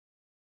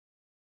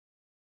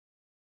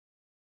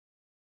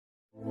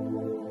ഒരു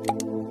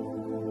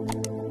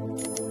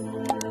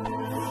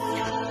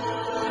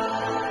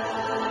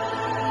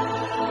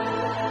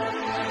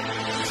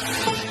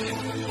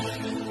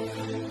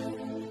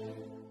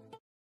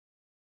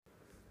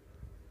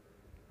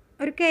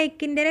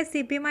കേക്കിൻ്റെ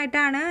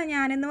റെസിപ്പിയുമായിട്ടാണ്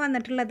ഞാനിന്ന്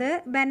വന്നിട്ടുള്ളത്.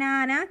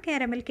 Banana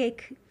caramel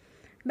cake.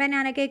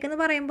 Banana cake എന്ന്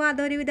പറയുമ്പോൾ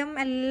അതൊരുവിധം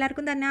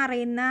എല്ലാവർക്കും തന്നെ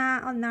അറിയുന്ന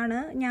ഒന്നാണ്.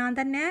 ഞാൻ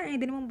തന്നെ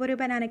ഇതിനു മുമ്പ് ഒരു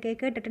ബനാന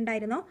കേക്ക്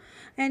ഇട്ടിട്ടുണ്ടായിരുന്നു.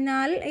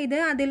 എന്നാൽ ഇത്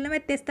അതിൽ നിന്ന്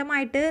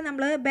വ്യത്യസ്തമായിട്ട്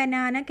നമ്മൾ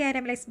ബനാന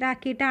കാരമലൈസ്ഡ്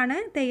ആക്കിയിട്ടാണ്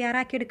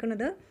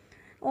തയ്യാറാക്കിയെടുക്കുന്നത്.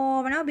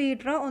 ഓവനോ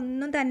ബീറ്ററോ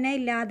ഒന്നും തന്നെ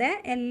ഇല്ലാതെ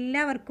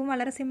എല്ലാവർക്കും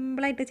വളരെ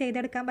സിമ്പിളായിട്ട്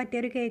ചെയ്തെടുക്കാൻ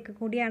പറ്റിയ ഒരു കേക്ക്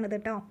കൂടിയാണിത്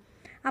കേട്ടോ.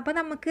 അപ്പോൾ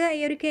നമുക്ക്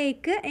ഈ ഒരു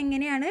കേക്ക്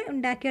എങ്ങനെയാണ്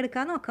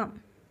ഉണ്ടാക്കിയെടുക്കാൻ നോക്കാം.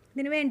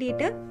 ഇതിന്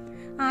വേണ്ടിയിട്ട്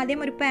ആദ്യം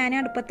ഒരു പാൻ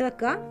അടുപ്പത്ത്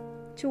വെക്കുക.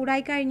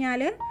 ചൂടായി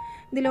കഴിഞ്ഞാൽ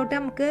ഇതിലോട്ട്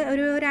നമുക്ക്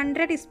ഒരു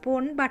 2.5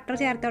 ടീസ്പൂൺ ബട്ടർ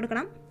ചേർത്ത്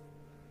കൊടുക്കണം.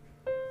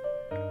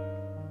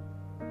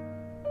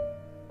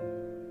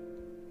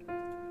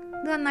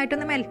 ഇത്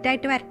നന്നായിട്ടൊന്ന്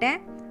മെൽറ്റായിട്ട് വരട്ടെ.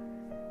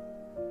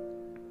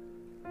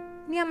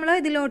 ഇനി നമ്മൾ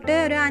ഇതിലോട്ട്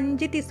ഒരു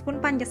 5 ടീസ്പൂൺ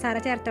പഞ്ചസാര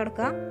ചേർത്ത്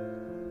കൊടുക്കുക.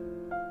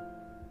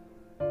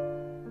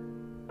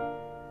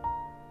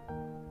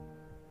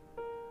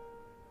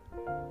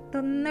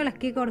 ഇതൊന്ന്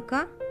ഇളക്കി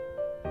കൊടുക്കുക.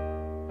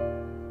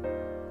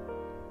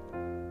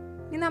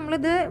 ഇനി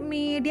നമ്മളിത്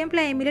മീഡിയം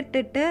ഫ്ലെയിമിൽ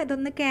ഇട്ടിട്ട്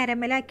ഇതൊന്ന്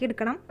കാരമലാക്കി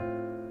എടുക്കണം.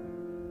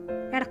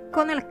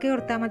 ഇടക്കൊന്ന് ഇളക്കി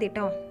കൊടുത്താൽ മതി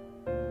കേട്ടോ.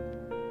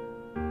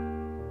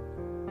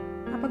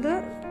 അപ്പോൾ ഇത്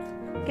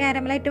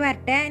കാരമലായിട്ട്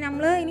വരട്ടെ.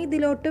 നമ്മൾ ഇനി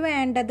ഇതിലോട്ട്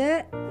വേണ്ടത്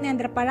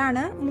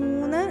നേന്ത്രപ്പഴമാണ്.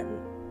 3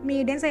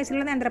 മീഡിയം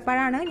സൈസിലുള്ള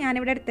നേന്ത്രപ്പഴമാണ്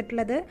ഞാനിവിടെ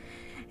എടുത്തിട്ടുള്ളത്.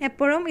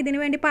 എപ്പോഴും ഇതിനു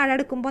വേണ്ടി പഴം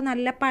എടുക്കുമ്പോൾ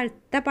നല്ല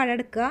പഴുത്ത പഴം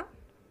എടുക്കുക.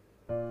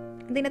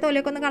 ഇതിൻ്റെ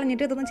തൊലിയൊക്കെ ഒന്ന്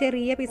കളഞ്ഞിട്ട് ഇതൊന്ന്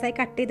ചെറിയ പീസായി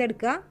കട്ട്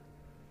ചെയ്തെടുക്കുക.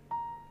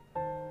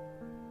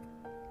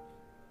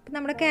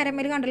 നമ്മുടെ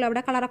കാരമൽ കണ്ടല്ലോ,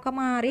 അവിടെ കളറൊക്കെ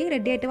മാറി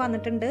റെഡി ആയിട്ട്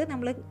വന്നിട്ടുണ്ട്.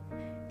 നമ്മൾ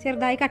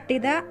ചെറുതായി കട്ട്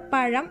ചെയ്ത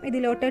പഴം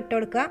ഇതിലോട്ട് ഇട്ട്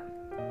കൊടുക്കുക.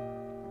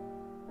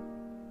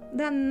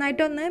 ഇത്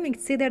നന്നായിട്ടൊന്ന്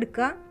മിക്സ്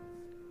ചെയ്തെടുക്കുക.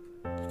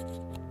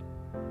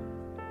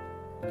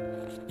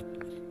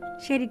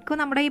 ശരിക്കും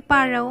നമ്മുടെ ഈ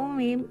പഴവും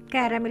ഈ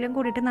കാരമലും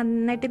കൂടിയിട്ട്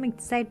നന്നായിട്ട്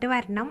മിക്സായിട്ട്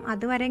വരണം.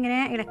 അതുവരെ ഇങ്ങനെ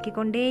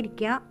ഇളക്കിക്കൊണ്ടേ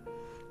ഇരിക്കുക.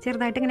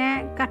 ചെറുതായിട്ട് ഇങ്ങനെ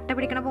കട്ട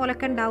പിടിക്കണ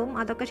പോലൊക്കെ ഉണ്ടാവും.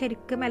 അതൊക്കെ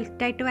ശരിക്കും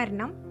മെൽറ്റായിട്ട്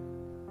വരണം.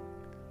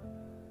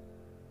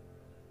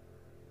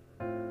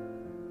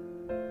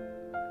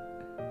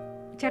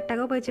 ചട്ടക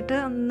ഉപയോഗിച്ചിട്ട്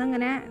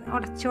ഒന്നിങ്ങനെ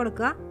ഉടച്ചു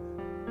കൊടുക്കുക.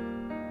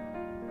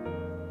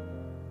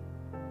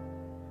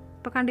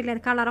 ഇപ്പോൾ കണ്ടില്ലേ,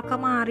 കളറൊക്കെ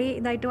മാറി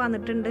ഇതായിട്ട്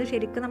വന്നിട്ടുണ്ട്.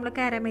 ശരിക്കും നമ്മൾ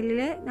കാരമലിൽ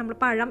നമ്മൾ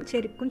പഴം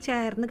ശരിക്കും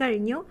ചേർന്ന്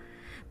കഴിഞ്ഞു.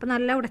 അപ്പോൾ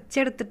നല്ല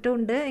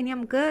ഉടച്ചെടുത്തിട്ടുണ്ട്. ഇനി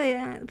നമുക്ക്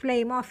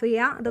ഫ്ലെയിം ഓഫ്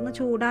ചെയ്യുക. ഇതൊന്ന്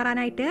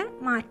ചൂടാറാനായിട്ട്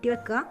മാറ്റി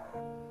വെക്കുക.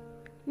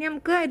 ഇനി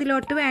നമുക്ക്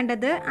ഇതിലോട്ട്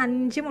വേണ്ടത്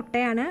 5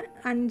 മുട്ടയാണ്.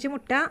 5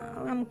 മുട്ട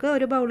നമുക്ക്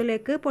ഒരു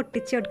ബൗളിലേക്ക്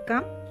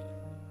പൊട്ടിച്ചെടുക്കാം.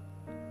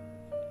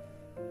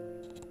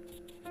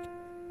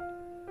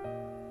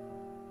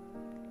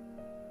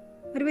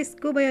 ഒരു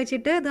വിസ്ക്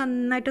ഉപയോഗിച്ചിട്ട് ഇത്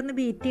നന്നായിട്ടൊന്ന്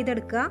ബീറ്റ്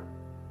ചെയ്തെടുക്കുക.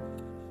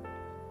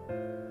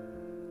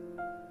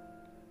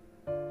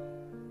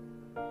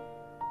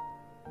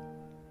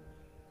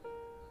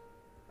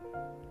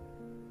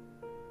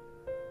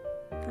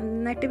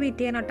 നന്നായിട്ട്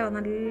ബീറ്റ് ചെയ്യണം കേട്ടോ.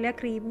 നല്ല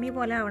ക്രീമി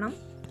പോലെ ആവണം.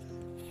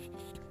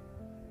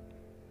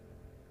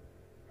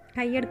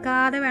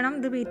 കൈയെടുക്കാതെ വേണം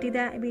ഇത് ബീറ്റ്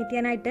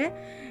ചെയ്യാനായിട്ട്.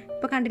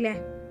 ഇപ്പോൾ കണ്ടില്ലേ,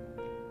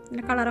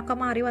 കളറൊക്കെ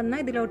മാറി വന്ന്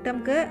ഇതിലോട്ട്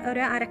നമുക്ക്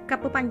ഒരു 1/2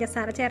 കപ്പ്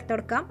പഞ്ചസാര ചേർത്ത്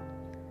കൊടുക്കാം.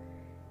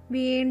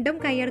 വീണ്ടും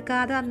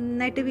കൈയെടുക്കാതെ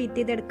നന്നായിട്ട് ബീറ്റ്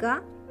ചെയ്തെടുക്കുക.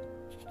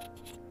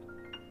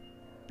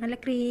 നല്ല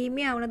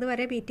ക്രീമി ആവുന്നത്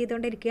വരെ ബീറ്റ്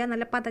ചെയ്തുകൊണ്ടിരിക്കുക.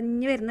 നല്ല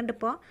പതഞ്ഞ് വരുന്നുണ്ട്.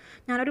 ഇപ്പോൾ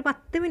ഞാനൊരു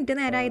 10 മിനിറ്റ്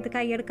നേരമായി ഇത്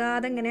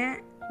കൈയെടുക്കാതെ ഇങ്ങനെ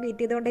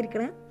ബീറ്റ്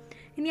ചെയ്തുകൊണ്ടിരിക്കണം.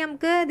 ഇനി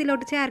നമുക്ക്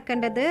ഇതിലോട്ട്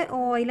ചേർക്കേണ്ടത്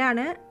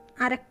ഓയിലാണ്.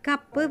 1/2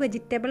 കപ്പ്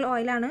വെജിറ്റബിൾ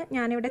ഓയിലാണ്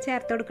ഞാനിവിടെ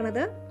ചേർത്ത്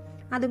കൊടുക്കുന്നത്.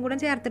 അതും കൂടെ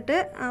ചേർത്തിട്ട്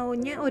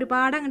ഇനി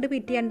ഒരുപാട് അങ്ങോട്ട്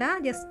ബീറ്റ് ചെയ്യണ്ട,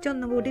 ജസ്റ്റ്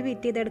ഒന്നും കൂടി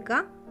ബീറ്റ് ചെയ്തെടുക്കുക.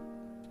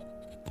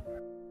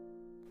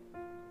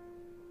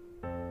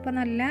 ഇപ്പോൾ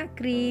നല്ല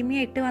ക്രീമി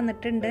ആയിട്ട്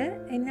വന്നിട്ടുണ്ട്.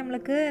 ഇനി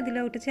നമ്മൾക്ക്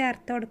ഇതിലോട്ട്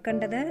ചേർത്ത്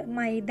കൊടുക്കേണ്ടത്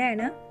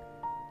മൈദയാണ്.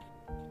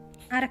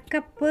 1/2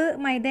 കപ്പ്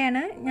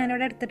മൈദയാണ്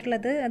ഞാനിവിടെ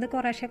എടുത്തിട്ടുള്ളത്. അത്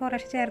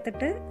കുറേശ്ശെ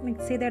ചേർത്തിട്ട്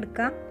മിക്സ്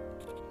ചെയ്തെടുക്കാം.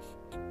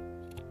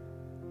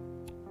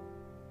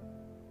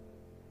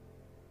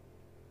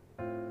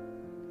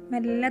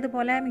 മെല്ലെ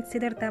അതുപോലെ മിക്സ്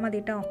ചെയ്തെടുത്താൽ മതി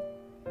കേട്ടോ.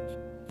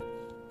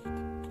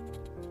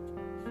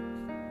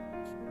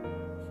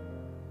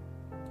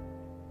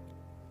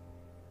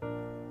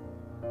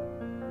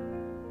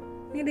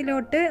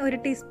 ഇതിലോട്ട് 1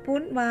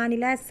 ടീസ്പൂൺ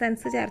വാനില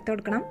എസൻസ് ചേർത്ത്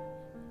കൊടുക്കണം.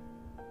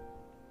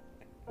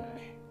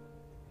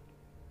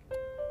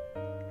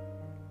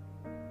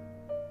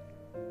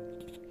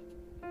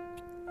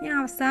 ഇനി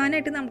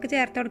അവസാനമായിട്ട് നമുക്ക്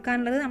ചേർത്ത്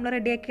കൊടുക്കാനുള്ളത് നമ്മൾ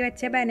റെഡിയാക്കി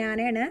വെച്ച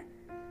ബനാനയാണ്.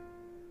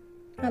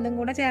 അതും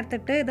കൂടെ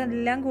ചേർത്തിട്ട്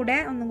ഇതെല്ലാം കൂടെ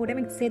ഒന്നും കൂടെ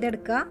മിക്സ്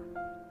ചെയ്തെടുക്കുക.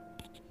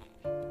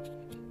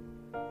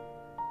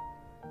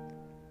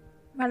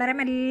 വളരെ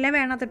മെല്ലെ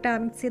വേണം തൊട്ടാ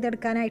മിക്സ്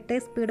ചെയ്തെടുക്കാനായിട്ട്.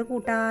 സ്പീഡ്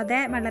കൂട്ടാതെ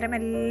വളരെ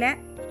മെല്ലെ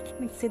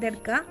മിക്സ്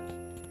ചെയ്തെടുക്കുക.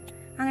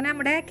 അങ്ങനെ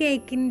നമ്മുടെ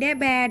കേക്കിൻ്റെ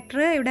ബാറ്റർ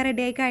ഇവിടെ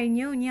റെഡിയായി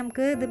കഴിഞ്ഞു. ഇനി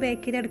നമുക്ക് ഇത്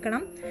ബേക്ക്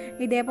ചെയ്തെടുക്കണം.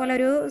 ഇതേപോലെ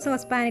ഒരു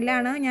സോസ്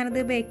പാനിലാണ് ഞാനിത്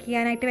ബേക്ക്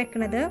ചെയ്യാനായിട്ട്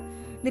വെക്കുന്നത്.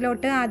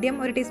 ഇതിലോട്ട് ആദ്യം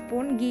 1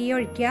 ടീസ്പൂൺ ഗീ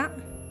ഒഴിക്കുക.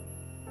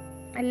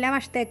 എല്ലാ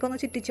വശത്തേക്കൊന്ന്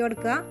ചുറ്റിച്ചു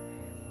കൊടുക്കുക.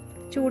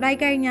 ചൂടായി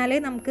കഴിഞ്ഞാൽ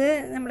നമുക്ക്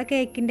നമ്മുടെ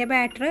കേക്കിൻ്റെ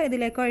ബാറ്റർ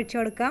ഇതിലേക്ക് ഒഴിച്ചു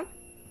കൊടുക്കാം.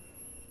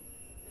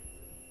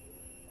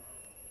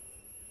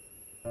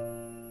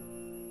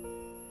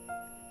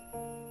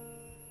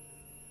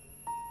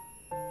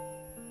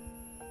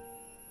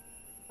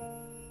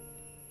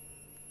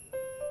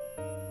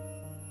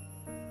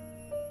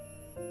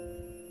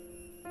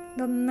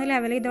 ഇതൊന്ന്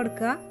ലെവൽ ചെയ്ത്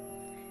കൊടുക്കുക.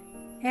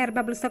 എയർ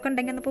ബബിൾസൊക്കെ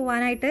ഉണ്ടെങ്കിൽ ഒന്ന്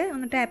പോവാനായിട്ട്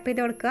ഒന്ന് ടാപ്പ് ചെയ്ത്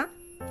കൊടുക്കുക.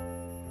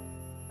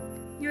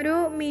 ഇനി ഒരു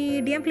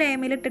മീഡിയം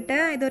ഫ്ലെയിമിലിട്ടിട്ട്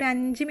ഇതൊരു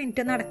 5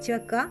 മിനിറ്റ് ഒന്ന് അടച്ച്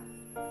വെക്കുക.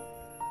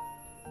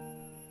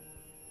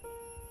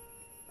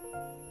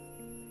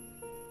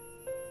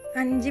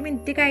 അഞ്ച്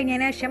മിനിറ്റ്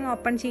കഴിഞ്ഞതിന് ശേഷം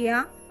ഓപ്പൺ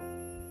ചെയ്യുക.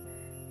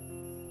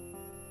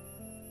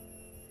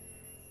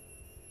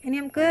 ഇനി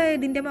നമുക്ക്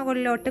ഇതിൻ്റെ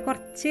മുകളിലോട്ട്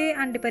കുറച്ച്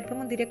അണ്ടിപ്പരിപ്പ്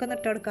മുന്തിരിയൊക്കെ ഒന്ന്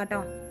ഇട്ട് കൊടുക്കാം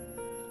കേട്ടോ.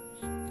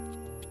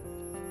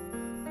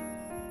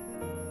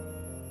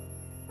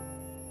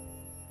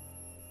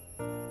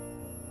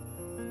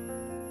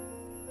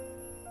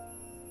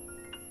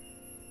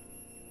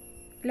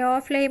 ലോ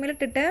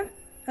ഫ്ലെയിമിലിട്ടിട്ട്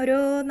ഒരു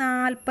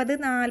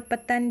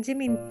 40-45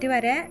 മിനിറ്റ്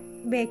വരെ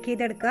ബേക്ക്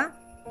ചെയ്തെടുക്കുക.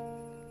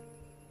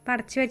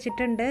 പടച്ച്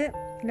വെച്ചിട്ടുണ്ട്,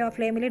 ലോ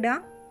ഫ്ലെയിമിലിടുക.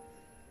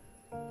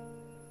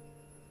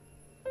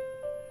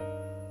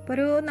 ഇപ്പോൾ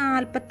ഒരു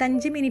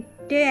 45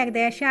 മിനിറ്റ്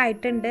ഏകദേശം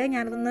ആയിട്ടുണ്ട്.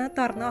 ഞാനതൊന്ന്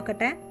തുറന്ന്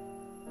നോക്കട്ടെ.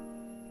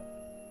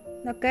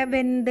 ഇതൊക്കെ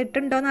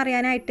വെന്തിട്ടുണ്ടോയെന്ന്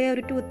അറിയാനായിട്ട്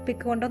ഒരു ടൂത്ത്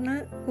പിക്ക് കൊണ്ടൊന്ന്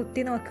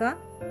കുത്തി നോക്കുക.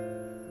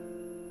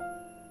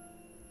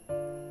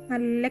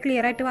 നല്ല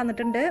ക്ലിയർ ആയിട്ട്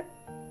വന്നിട്ടുണ്ട്.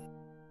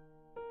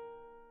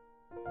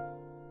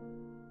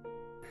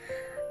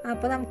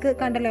 അപ്പോൾ നമുക്ക്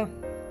കണ്ടല്ലോ,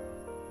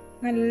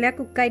 നല്ല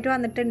കുക്കായിട്ട്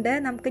വന്നിട്ടുണ്ട്.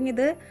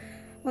 നമുക്കിത്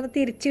ഒന്ന്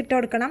തിരിച്ചിട്ട്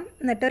കൊടുക്കണം.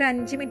 എന്നിട്ട് ഒരു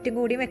 5 മിനിറ്റും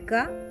കൂടി വെക്കുക.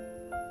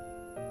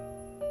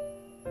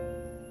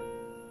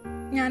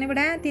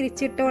 ഞാനിവിടെ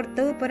തിരിച്ചിട്ട്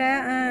കൊടുത്തു. ഇപ്പോൾ ഒരു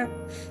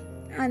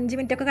 5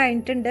 മിനിറ്റൊക്കെ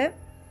കഴിഞ്ഞിട്ടുണ്ട്.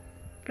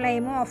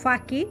 ഫ്ലെയിം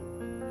ഓഫാക്കി.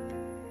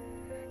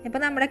 ഇപ്പോൾ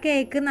നമ്മുടെ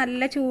കേക്ക്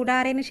നല്ല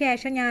ചൂടാറിയതിന്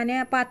ശേഷം ഞാൻ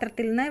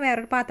പാത്രത്തിൽ നിന്ന്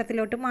വേറൊരു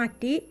പാത്രത്തിലോട്ട്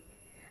മാറ്റി.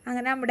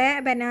 അങ്ങനെ നമ്മുടെ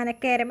ബനാന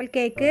കാരമൽ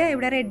കേക്ക്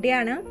ഇവിടെ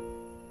റെഡിയാണ്.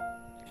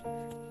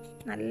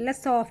 നല്ല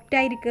സോഫ്റ്റ്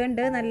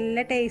ആയിരിക്കുന്നുണ്ട്,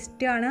 നല്ല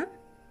ടേസ്റ്റുമാണ്.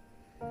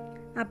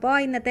 അപ്പോൾ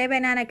ഇന്നത്തെ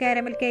ബനാന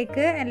കാരമൽ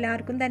കേക്ക്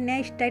എല്ലാവർക്കും തന്നെ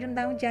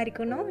ഇഷ്ടമായിട്ടുണ്ടാകും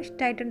വിചാരിക്കുന്നു.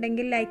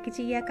 ഇഷ്ടമായിട്ടുണ്ടെങ്കിൽ ലൈക്ക്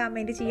ചെയ്യുക,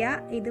 കമൻറ്റ്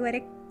ചെയ്യുക.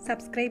 ഇതുവരെ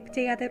സബ്സ്ക്രൈബ്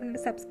ചെയ്യാത്തവരുണ്ട്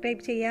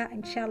സബ്സ്ക്രൈബ് ചെയ്യുക.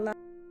 ഇൻഷാ അല്ലാഹ്.